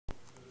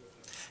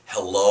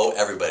Hello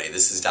everybody,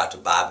 this is Dr.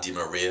 Bob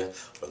DiMaria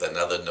with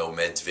another No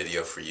Meds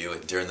video for you.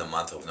 And during the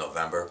month of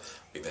November,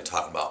 we've been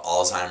talking about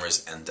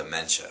Alzheimer's and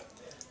dementia.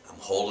 I'm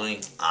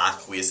holding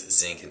aqueous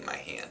zinc in my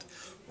hand.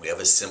 We have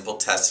a simple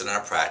test in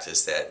our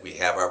practice that we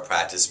have our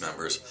practice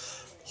members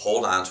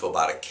hold on to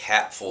about a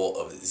capful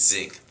of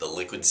zinc, the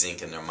liquid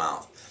zinc, in their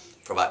mouth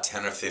for about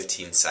 10 or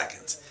 15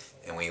 seconds.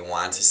 And we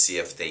want to see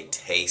if they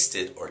taste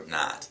it or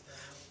not.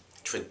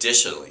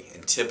 Traditionally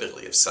and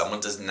typically, if someone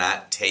does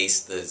not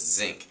taste the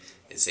zinc,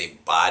 it's a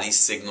body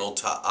signal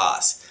to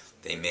us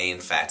they may in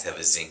fact have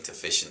a zinc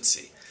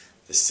deficiency.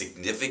 The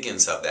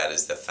significance of that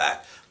is the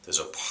fact there's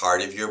a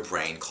part of your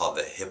brain called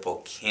the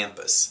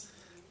hippocampus.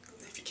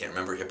 If you can't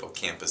remember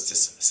hippocampus,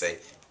 just say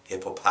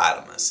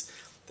hippopotamus.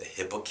 The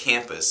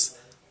hippocampus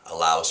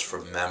allows for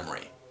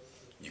memory.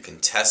 You can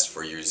test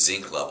for your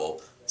zinc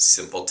level,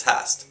 simple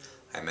test.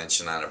 I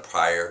mentioned on a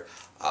prior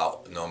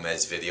No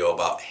Meds video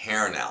about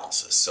hair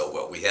analysis. So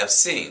what we have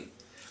seen,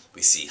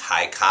 we see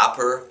high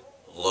copper,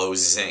 low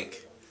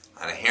zinc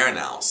on a hair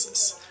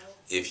analysis.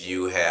 If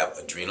you have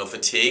adrenal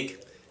fatigue,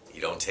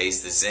 you don't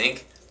taste the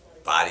zinc,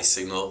 body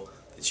signal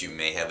that you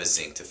may have a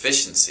zinc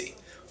deficiency.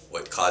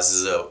 What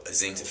causes a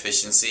zinc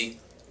deficiency?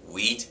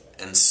 Wheat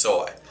and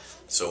soy.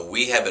 So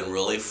we have been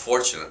really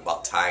fortunate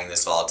about tying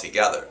this all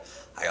together.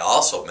 I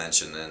also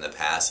mentioned in the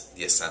past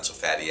the essential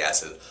fatty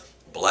acid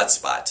blood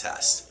spot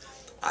test.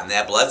 On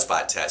that blood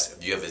spot test,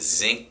 if you have a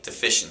zinc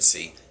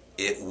deficiency,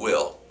 it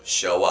will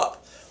show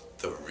up.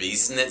 The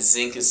reason that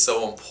zinc is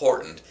so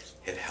important,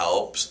 it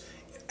helps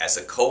as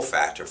a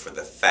cofactor for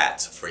the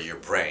fats for your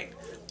brain.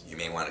 You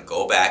may want to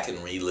go back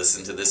and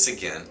re-listen to this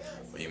again,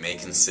 or you may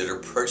consider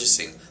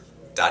purchasing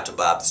Dr.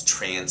 Bob's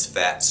Trans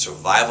Fat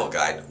Survival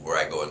Guide, where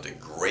I go into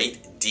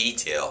great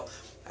detail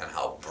on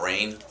how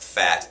brain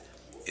fat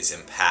is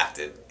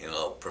impacted, and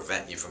it'll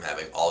prevent you from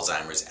having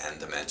Alzheimer's and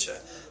dementia.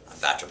 I'm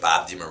Dr.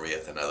 Bob DiMaria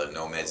with another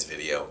No Meds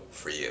video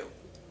for you.